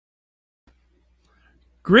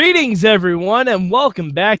Greetings, everyone, and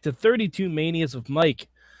welcome back to 32 Manias with Mike.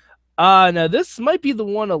 Now this might be the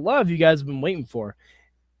one a lot of you guys have been waiting for.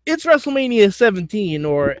 It's WrestleMania 17,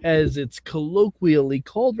 or as it's colloquially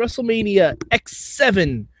called, WrestleMania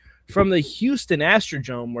X-Seven from the Houston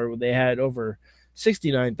Astrodome, where they had over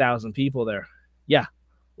 69,000 people there. Yeah,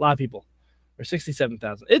 a lot of people. Or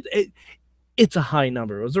 67,000. It's a high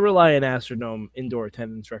number. It was a Reliant Astrodome indoor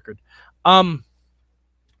attendance record.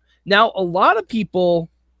 Now, a lot of people,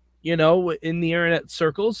 in the internet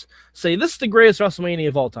circles say this is the greatest WrestleMania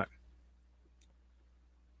of all time.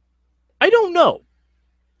 I don't know.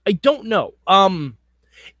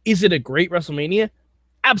 Is it a great WrestleMania?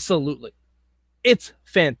 Absolutely. It's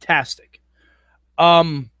fantastic. I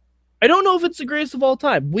don't know if it's the greatest of all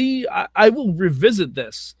time. I will revisit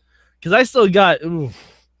this because I still got a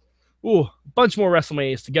bunch more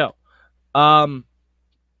WrestleManias to go.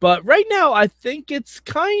 But right now, I think it's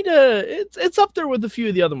up there with a few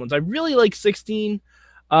of the other ones. I really like 16.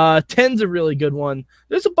 10's a really good one.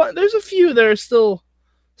 There's a few that are still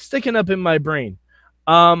sticking up in my brain.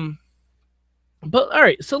 But all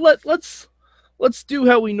right, so let's do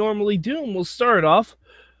how we normally do, and we'll start off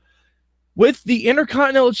with the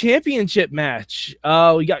Intercontinental Championship match.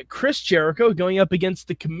 We got Chris Jericho going up against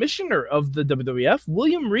the commissioner of the WWF,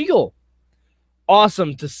 William Regal.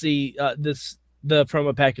 Awesome to see the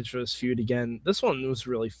promo package for this feud again. This one was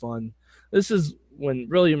really fun. This is when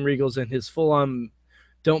William Regal's in his full-on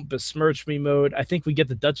don't besmirch me mode. I think we get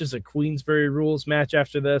the Duchess of Queensberry rules match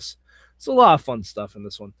after this. It's a lot of fun stuff in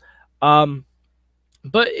this one.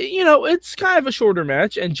 But, it's kind of a shorter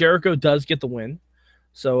match, and Jericho does get the win.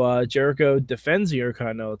 So Jericho defends the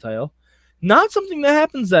Intercontinental title. Not something that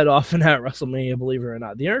happens that often at WrestleMania, believe it or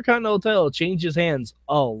not. The Intercontinental title changes hands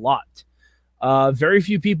a lot. Very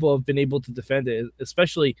few people have been able to defend it,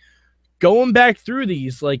 especially going back through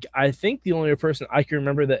these. Like, I think the only person I can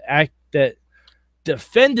remember that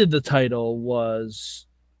defended the title was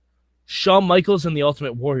Shawn Michaels and the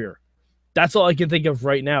Ultimate Warrior. That's all I can think of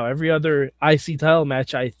right now. Every other IC title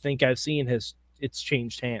match I think I've seen it's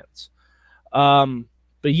changed hands.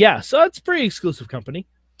 But yeah, so it's pretty exclusive company.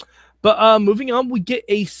 But moving on, we get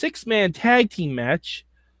a 6-man tag team match.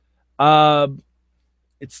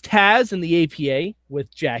 It's Taz and the APA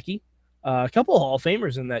with Jackie. A couple of Hall of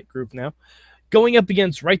Famers in that group now. Going up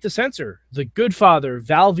against Right to Censor, The Good Father,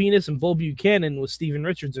 Val Venus, and Bull Buchanan with Steven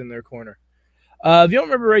Richards in their corner. If you don't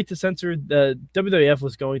remember Right to Censor, the WWF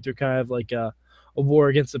was going through kind of like a war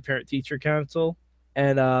against the Parent-Teacher Council,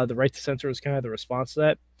 and the Right to Censor was kind of the response to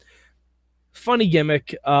that. Funny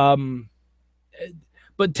gimmick. But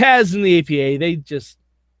Taz and the APA, they just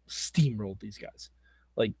steamrolled these guys.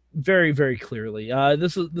 Like, very, very clearly.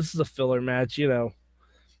 This is a filler match,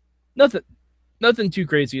 Nothing too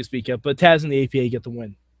crazy to speak of, but Taz and the APA get the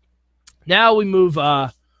win. Now we move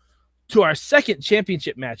to our second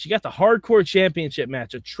championship match. You got the Hardcore Championship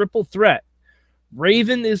match, a triple threat.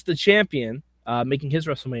 Raven is the champion, making his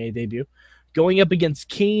WrestleMania debut, going up against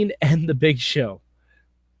Kane and the Big Show.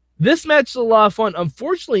 This match is a lot of fun.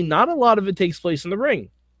 Unfortunately, not a lot of it takes place in the ring.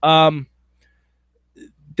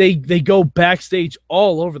 They go backstage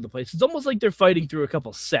all over the place. It's almost like they're fighting through a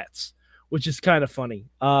couple sets, which is kind of funny.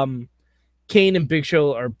 Kane and Big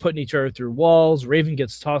Show are putting each other through walls. Raven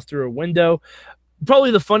gets tossed through a window.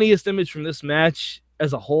 Probably the funniest image from this match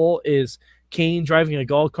as a whole is Kane driving a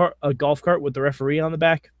golf cart with the referee on the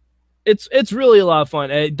back. It's really a lot of fun.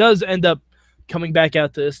 And it does end up coming back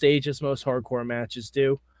out to the stage as most hardcore matches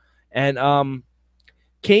do. And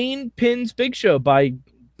Kane pins Big Show by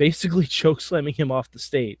basically choke slamming him off the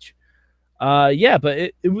stage. Yeah, but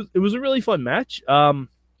it was a really fun match.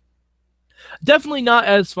 Definitely not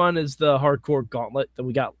as fun as the Hardcore Gauntlet that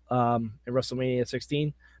we got in WrestleMania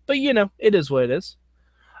 16, but it is what it is.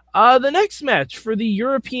 The next match for the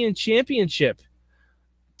European Championship,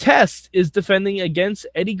 Test is defending against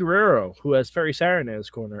Eddie Guerrero, who has Ferry Saturn in his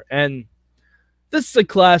corner, and this is a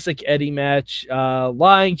classic Eddie match.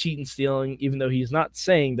 Lying, cheating, stealing, even though he's not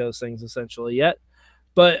saying those things essentially yet.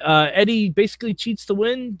 But Eddie basically cheats to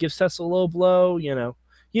win, gives Test a low blow. You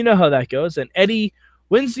know how that goes. And Eddie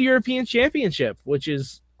wins the European Championship, which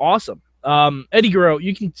is awesome. Eddie Guerrero,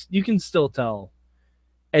 you can still tell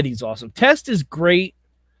Eddie's awesome. Test is great.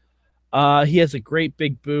 He has a great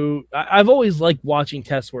big boot. I've always liked watching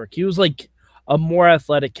Test work. He was like a more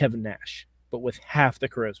athletic Kevin Nash, but with half the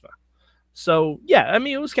charisma. So yeah, I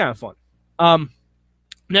mean, it was kind of fun.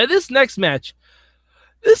 Now this next match,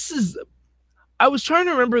 I was trying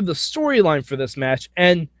to remember the storyline for this match,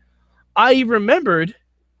 and I remembered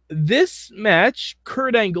this match,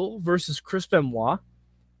 Kurt Angle versus Chris Benoit.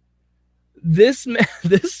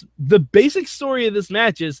 The basic story of this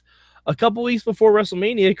match is A couple weeks before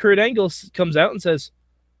WrestleMania, Kurt Angle comes out and says,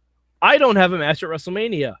 I don't have a match at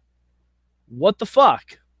WrestleMania. What the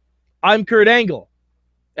fuck? I'm Kurt Angle.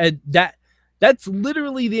 And that's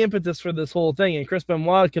literally the impetus for this whole thing. And Chris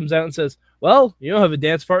Benoit comes out and says, well, you don't have a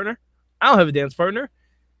dance partner. I don't have a dance partner.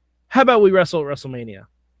 How about we wrestle at WrestleMania?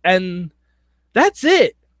 And that's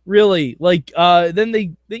it, really. Like, then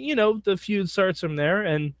the feud starts from there,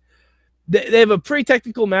 and they have a pretty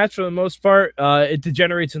technical match for the most part. It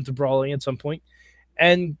degenerates into brawling at some point,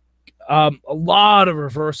 and a lot of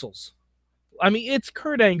reversals. I mean, it's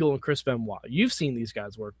Kurt Angle and Chris Benoit. You've seen these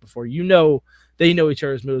guys work before. You know they know each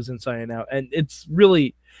other's moves inside and out, and it's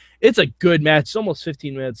a good match. It's almost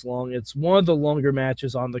 15 minutes long. It's one of the longer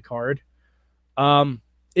matches on the card.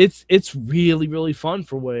 It's really, really fun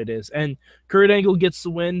for what it is. And Kurt Angle gets the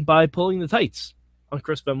win by pulling the tights on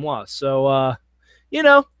Chris Benoit. So,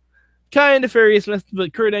 kind of nefarious method,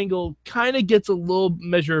 but Kurt Angle kind of gets a little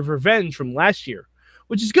measure of revenge from last year,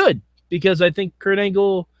 which is good because I think Kurt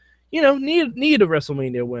Angle, needed a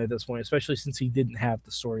WrestleMania win at this point, especially since he didn't have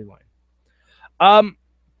the storyline.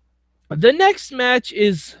 The next match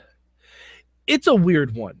it's a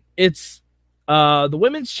weird one. It's the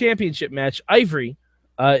Women's Championship match. Ivory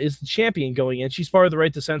is the champion going in. She's part of the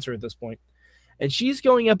Right to Censor at this point, and she's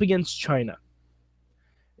going up against Chyna.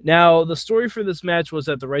 Now, the story for this match was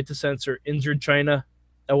that the Right to Censor injured Chyna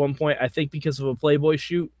at one point, I think because of a Playboy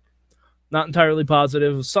shoot. Not entirely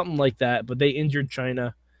positive, something like that, but they injured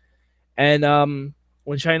Chyna. And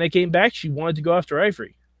when Chyna came back, she wanted to go after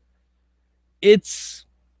Ivory. It's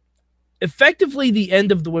effectively the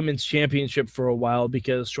end of the Women's Championship for a while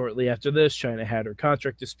because shortly after this, Chyna had her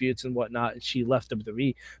contract disputes and whatnot, and she left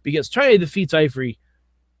WWE because Chyna defeats Ivory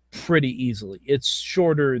pretty easily. It's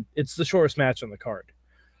the shortest match on the card.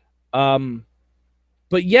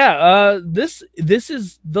 But yeah, this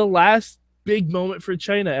is the last big moment for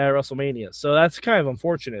Chyna at WrestleMania, so that's kind of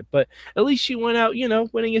unfortunate. But at least she went out,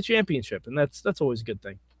 winning a championship, and that's always a good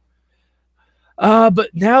thing. But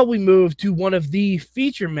now we move to one of the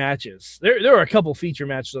feature matches. There are a couple feature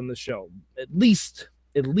matches on this show, at least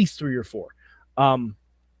 3 or 4.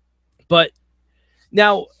 But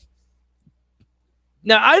now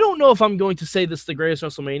I don't know if I'm going to say this is the greatest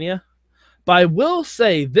WrestleMania, but I will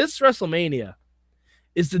say this WrestleMania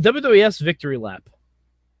is the WWF's victory lap.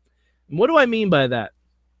 And what do I mean by that?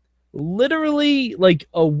 Literally, like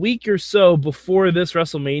a week or so before this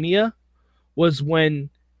WrestleMania was when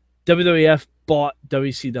WWF bought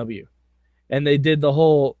WCW. And they did the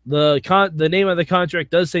whole, the name of the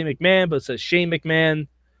contract does say McMahon, but it says Shane McMahon.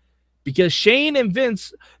 Because Shane and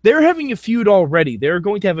Vince, they're having a feud already. They're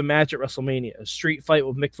going to have a match at WrestleMania, a street fight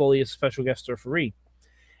with Mick Foley as a special guest referee.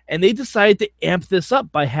 And they decided to amp this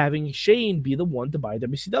up by having Shane be the one to buy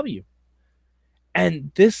WCW.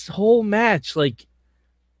 And this whole match, like,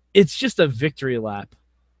 it's just a victory lap.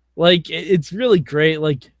 Like, it's really great.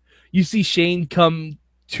 Like, you see Shane come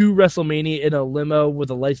to WrestleMania in a limo with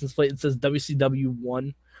a license plate that says WCW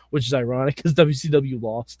won, which is ironic because WCW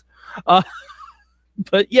lost.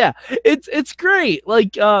 But yeah, it's great.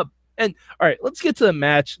 Like, and all right, let's get to the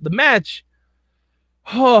match. The match,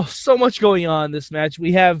 oh, so much going on in this match.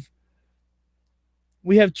 We have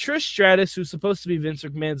Trish Stratus, who's supposed to be Vince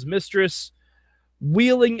McMahon's mistress,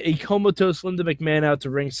 wheeling a comatose Linda McMahon out to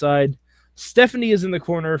ringside. Stephanie is in the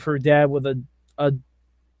corner of her dad with a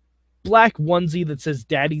black onesie that says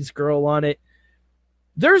Daddy's Girl on it.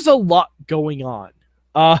 There's a lot going on.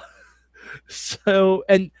 So,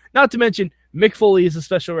 and not to mention, Mick Foley is a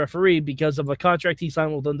special referee because of a contract he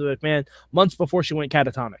signed with Linda McMahon months before she went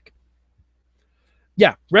catatonic.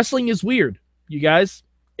 Yeah, wrestling is weird, you guys.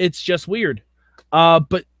 It's just weird.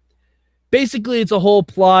 But basically, it's a whole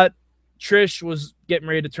plot. Trish was getting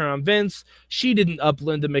ready to turn on Vince. She didn't up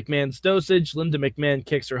Linda McMahon's dosage. Linda McMahon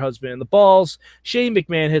kicks her husband in the balls. Shane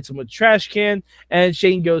McMahon hits him with a trash can, and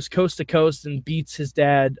Shane goes coast to coast and beats his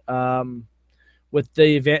dad with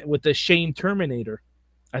the Shane Terminator.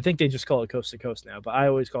 I think they just call it coast to coast now, but I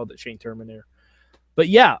always called it Shane Terminator. But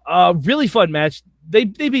yeah, really fun match. They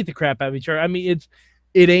beat the crap out of each other. I mean,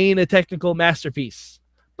 it ain't a technical masterpiece,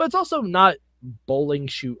 but it's also not bowling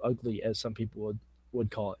shoe ugly as some people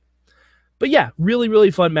would call it. But yeah, really, really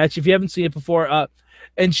fun match. If you haven't seen it before,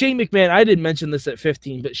 and Shane McMahon, I didn't mention this at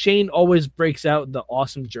 15, but Shane always breaks out the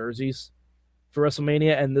awesome jerseys for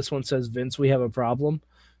WrestleMania, and this one says, Vince, we have a problem,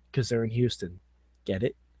 because they're in Houston. Get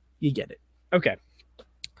it? You get it. Okay.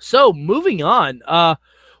 So, moving on,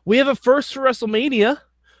 we have a first for WrestleMania.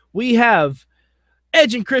 We have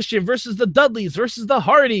Edge and Christian versus the Dudleys versus the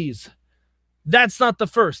Hardys. That's not the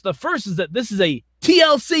first. The first is that this is a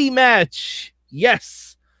TLC match. Yes.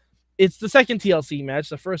 It's the second TLC match.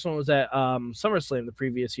 The first one was at SummerSlam the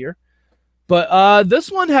previous year. But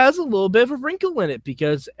this one has a little bit of a wrinkle in it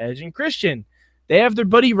because Edge and Christian, they have their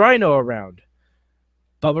buddy Rhino around.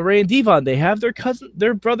 Bubba Ray and Devon, they have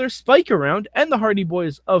their brother Spike around, and the Hardy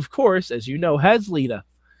Boys, of course, as you know, has Lita.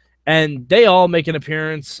 And they all make an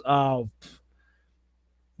appearance.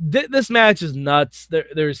 This match is nuts.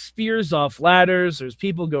 There's spears off ladders. There's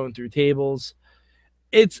people going through tables.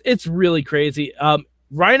 It's really crazy.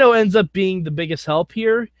 Rhino ends up being the biggest help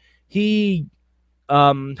here. He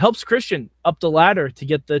helps Christian up the ladder to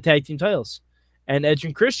get the tag team titles. And Edge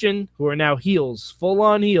and Christian, who are now heels,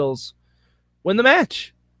 full-on heels, win the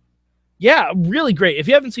match. Yeah, really great. If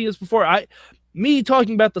you haven't seen this before, me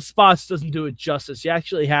talking about the spots doesn't do it justice. You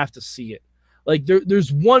actually have to see it. Like,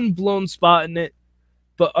 there's one blown spot in it,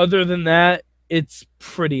 but other than that, it's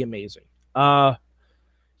pretty amazing.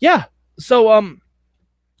 Yeah. So,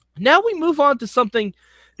 now we move on to something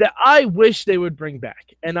that I wish they would bring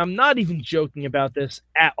back. And I'm not even joking about this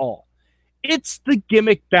at all. It's the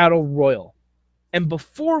Gimmick Battle Royal. And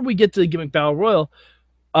before we get to the Gimmick Battle Royal,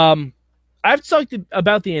 I've talked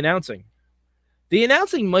about the announcing. The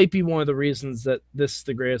announcing might be one of the reasons that this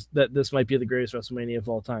might be the greatest WrestleMania of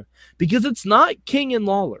all time. Because it's not King and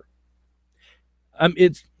Lawler.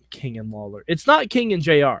 It's King and Lawler. It's not King and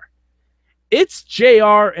JR. It's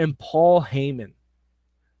JR and Paul Heyman.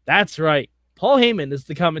 That's right. Paul Heyman is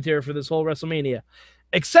the commentator for this whole WrestleMania.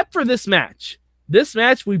 Except for this match. This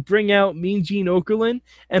match, we bring out Mean Gene Okerlund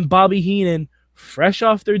and Bobby Heenan fresh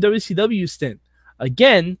off their WCW stint.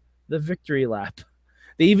 Again, the victory lap.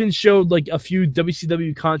 They even showed like a few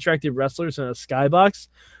WCW contracted wrestlers in a skybox.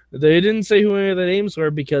 They didn't say who any of the names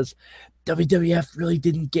were because WWF really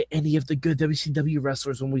didn't get any of the good WCW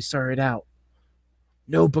wrestlers when we started out.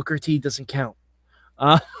 No, Booker T doesn't count.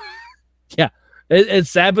 Yeah, it's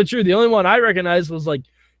sad but true. The only one I recognized was like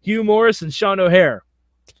Hugh Morris and Sean O'Hare.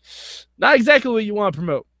 Not exactly what you want to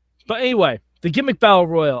promote. But anyway, the Gimmick Battle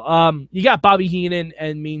Royal. You got Bobby Heenan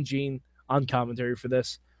and Mean Gene on commentary for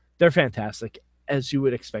this. They're fantastic, as you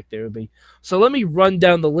would expect they would be. So let me run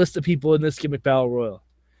down the list of people in this Gimmick Battle Royal.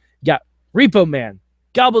 You got Repo Man,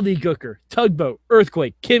 Gobbledygooker, Tugboat,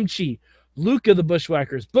 Earthquake, Kimchi, Luke of the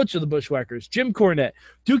Bushwhackers, Butch of the Bushwhackers, Jim Cornette,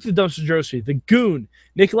 Duke the Dumpster Droshi, The Goon,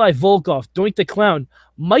 Nikolai Volkov, Doink the Clown,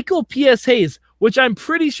 Michael P.S. Hayes, which I'm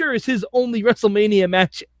pretty sure is his only WrestleMania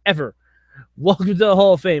match ever. Welcome to the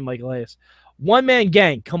Hall of Fame, Michael Hayes. One Man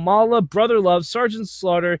Gang, Kamala, Brother Love, Sergeant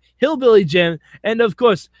Slaughter, Hillbilly Jim, and of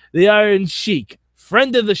course, the Iron Sheik,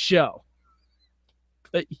 friend of the show.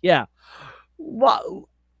 But yeah,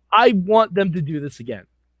 I want them to do this again.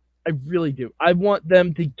 I really do. I want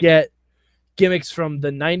them to get gimmicks from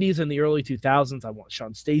the 90s and the early 2000s. I want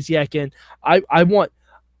Sean Stasiak in. I want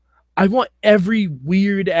every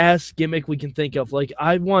weird ass gimmick we can think of. Like,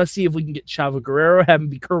 I want to see if we can get Chavo Guerrero, have him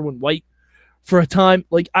be Kerwin White for a time.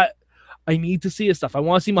 Like, I need to see his stuff. I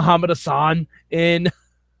want to see Muhammad Hassan in.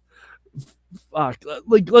 Fuck.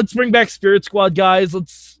 Like, let's bring back Spirit Squad guys.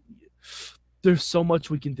 There's so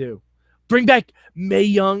much we can do. Bring back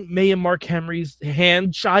Mae and Mark Henry's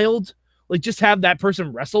hand child. Like, just have that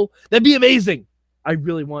person wrestle. That'd be amazing. I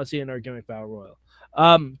really want to see it in our Gimmick Battle Royal.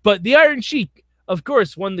 But the Iron Sheik, of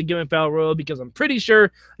course, won the Gimmick Battle Royal because I'm pretty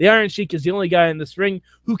sure the Iron Sheik is the only guy in this ring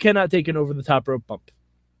who cannot take an over the top rope bump.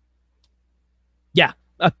 Yeah,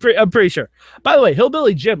 I'm pretty sure. By the way,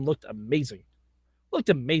 Hillbilly Jim looked amazing.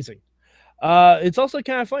 It's also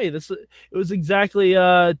kind of funny. It was exactly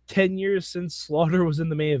 10 years since Slaughter was in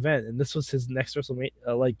the main event, and this was his next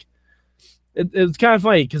WrestleMania. It was kind of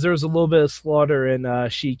funny because there was a little bit of Slaughter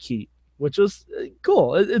and Sheik heat, which was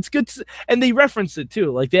cool. It's good, and they referenced it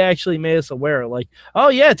too. Like, they actually made us aware. Like, oh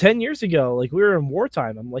yeah, 10 years ago, like, we were in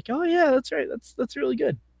wartime. I'm like, oh yeah, that's right. That's really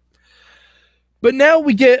good. But now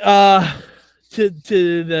we get to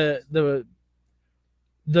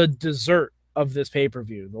the dessert of this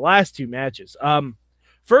pay-per-view, the last two matches.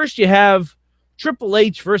 First you have Triple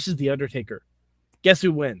H versus The Undertaker. Guess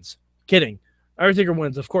who wins? Kidding. Undertaker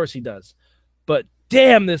wins, of course he does. But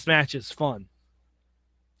damn, this match is fun.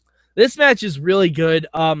 This match is really good.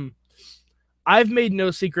 I've made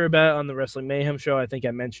no secret about it on the Wrestling Mayhem show. I think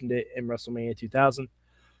I mentioned it in WrestleMania 2000.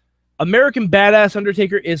 American Bad Ass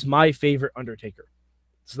Undertaker is my favorite Undertaker.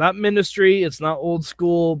 It's not Ministry. It's not old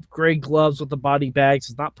school gray gloves with the body bags.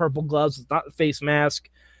 It's not purple gloves. It's not face mask.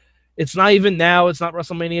 It's not even now. It's not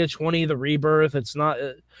WrestleMania 20, the Rebirth. It's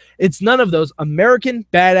none of those. American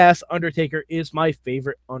Bad Ass Undertaker is my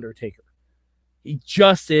favorite Undertaker. He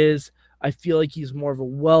just is. I feel like he's more of a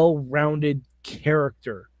well-rounded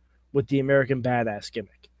character with the American Badass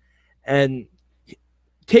gimmick. And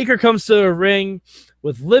Taker comes to the ring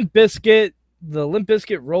with Limp Bizkit, the Limp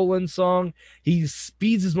Bizkit Rollin' song. He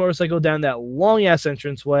speeds his motorcycle down that long-ass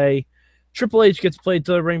entranceway. Triple H gets played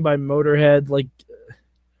to the ring by Motorhead. Like,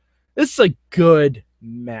 this is a good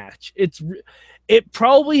match. It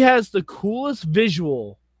probably has the coolest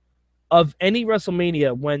visual of any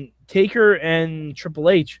WrestleMania when Taker and Triple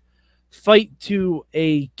H fight to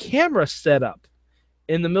a camera setup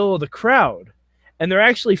in the middle of the crowd, and they're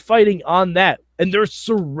actually fighting on that, and they're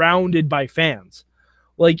surrounded by fans.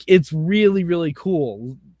 Like, it's really, really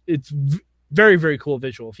cool. It's very, very cool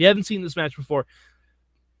visual. If you haven't seen this match before,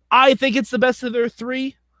 I think it's the best of their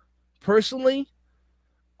three, personally.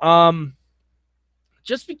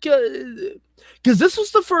 Just because this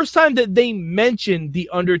was the first time that they mentioned the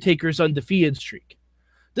Undertaker's undefeated streak.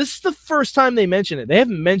 This is the first time they mentioned it. They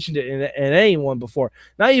haven't mentioned it in anyone before,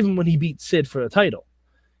 not even when he beat Sid for the title.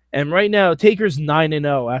 And right now, Taker's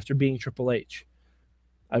 9-0 after being Triple H.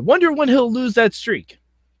 I wonder when he'll lose that streak.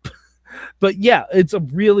 But yeah, it's a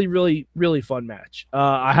really, really, really fun match.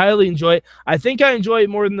 I highly enjoy it. I think I enjoy it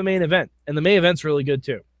more than the main event, and the main event's really good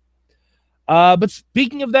too. But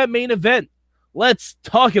speaking of that main event, let's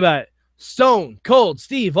talk about it. Stone Cold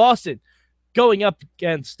Steve Austin going up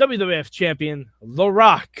against WWF champion The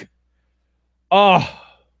Rock. Oh,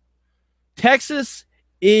 Texas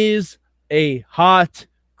is a hot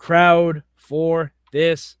crowd for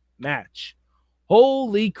this match.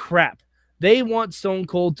 Holy crap. They want Stone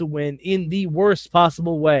Cold to win in the worst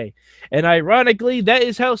possible way. And ironically, that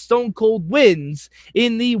is how Stone Cold wins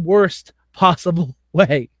in the worst possible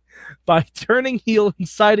way. By turning heel and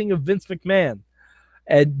siding of Vince McMahon.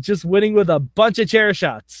 And just winning with a bunch of chair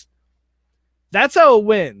shots. That's how it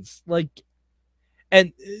wins. Like,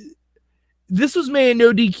 and this was made a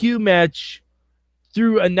no DQ match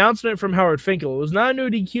through announcement from Howard Finkel. It was not a no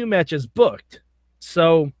DQ match as booked.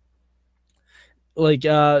 So, like,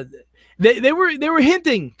 they were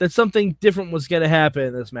hinting that something different was going to happen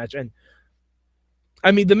in this match. And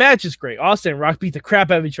I mean, the match is great. Austin and Rock beat the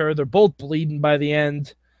crap out of each other. They're both bleeding by the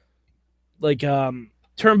end. Like,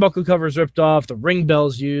 turnbuckle covers ripped off, the ring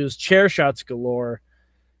bells used, chair shots galore.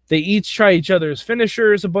 They each try each other's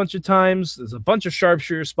finishers a bunch of times. There's a bunch of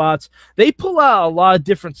sharpshooter spots. They pull out a lot of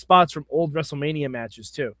different spots from old WrestleMania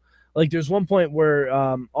matches too. Like, there's one point where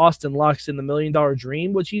Austin locks in the $1 Million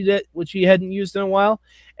Dream, which he hadn't used in a while,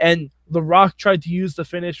 and The Rock tried to use the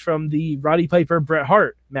finish from the Roddy Piper Bret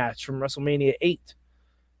Hart match from WrestleMania 8.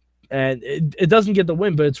 And it doesn't get the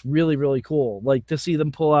win, but it's really, really cool. Like, to see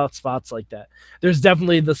them pull out spots like that. There's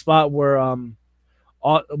definitely the spot where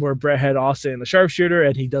Bret had Austin in the sharpshooter,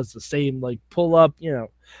 and he does the same, like, pull up. You know,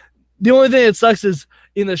 the only thing that sucks is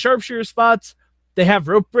in the sharpshooter spots, they have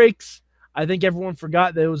rope breaks. I think everyone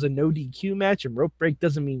forgot that it was a no DQ match, and rope break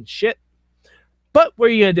doesn't mean shit. But what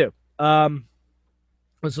are you gonna do?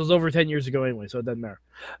 This was over 10 years ago anyway, so it doesn't matter.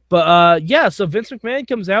 But yeah, so Vince McMahon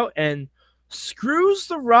comes out and screws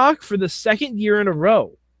The Rock for the second year in a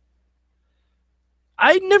row.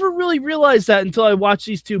 I never really realized that until I watched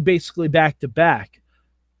these two basically back to back.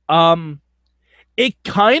 It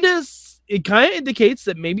kind of indicates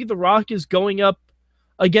that maybe The Rock is going up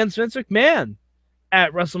against Vince McMahon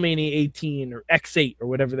at WrestleMania 18 or X8 or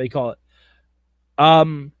whatever they call it. I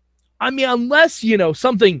mean, unless, you know,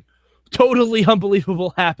 something totally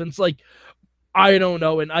unbelievable happens, like, I don't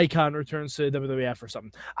know, an icon returns to WWF or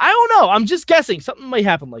something. I don't know. I'm just guessing. Something might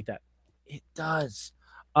happen like that. It does.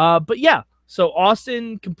 But yeah, so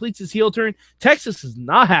Austin completes his heel turn. Texas is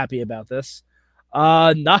not happy about this.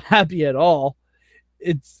 Not happy at all.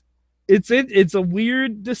 It's a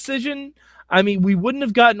weird decision. I mean, we wouldn't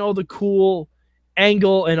have gotten all the cool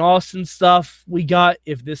Angle and Austin stuff we got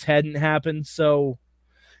if this hadn't happened. So,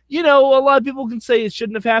 you know, a lot of people can say it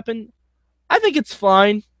shouldn't have happened. I think it's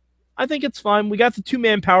fine. We got the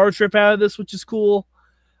two-man power trip out of this, which is cool.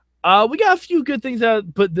 We got a few good things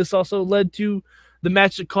out, but this also led to the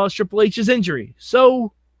match that caused Triple H's injury.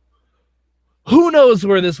 So, who knows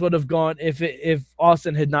where this would have gone if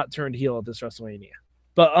Austin had not turned heel at this WrestleMania.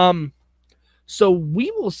 But, so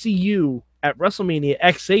we will see you at WrestleMania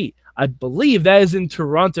X8. I believe that is in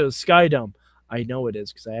Toronto's Skydome. I know it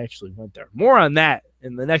is because I actually went there. More on that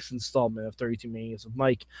in the next installment of 32 Manias of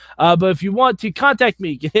Mike. But if you want to contact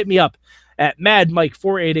me, you can hit me up at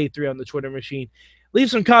MadMike4883 on the Twitter machine. Leave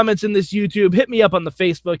some comments in this YouTube. Hit me up on the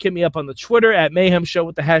Facebook. Hit me up on the Twitter at Mayhem Show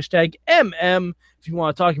with the hashtag MM if you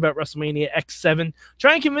want to talk about WrestleMania X-Seven.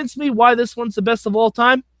 Try and convince me why this one's the best of all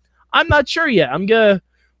time. I'm not sure yet. I'm going to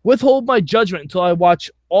withhold my judgment until I watch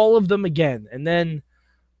all of them again. And then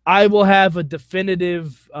I will have a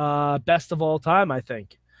definitive best of all time, I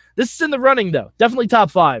think. This is in the running, though. Definitely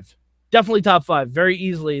top 5. Definitely top 5. Very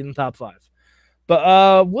easily in the top 5.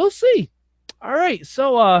 But we'll see. All right.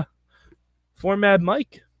 So for Mad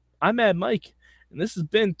Mike, I'm Mad Mike. And this has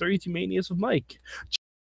been 32 Manias with Mike.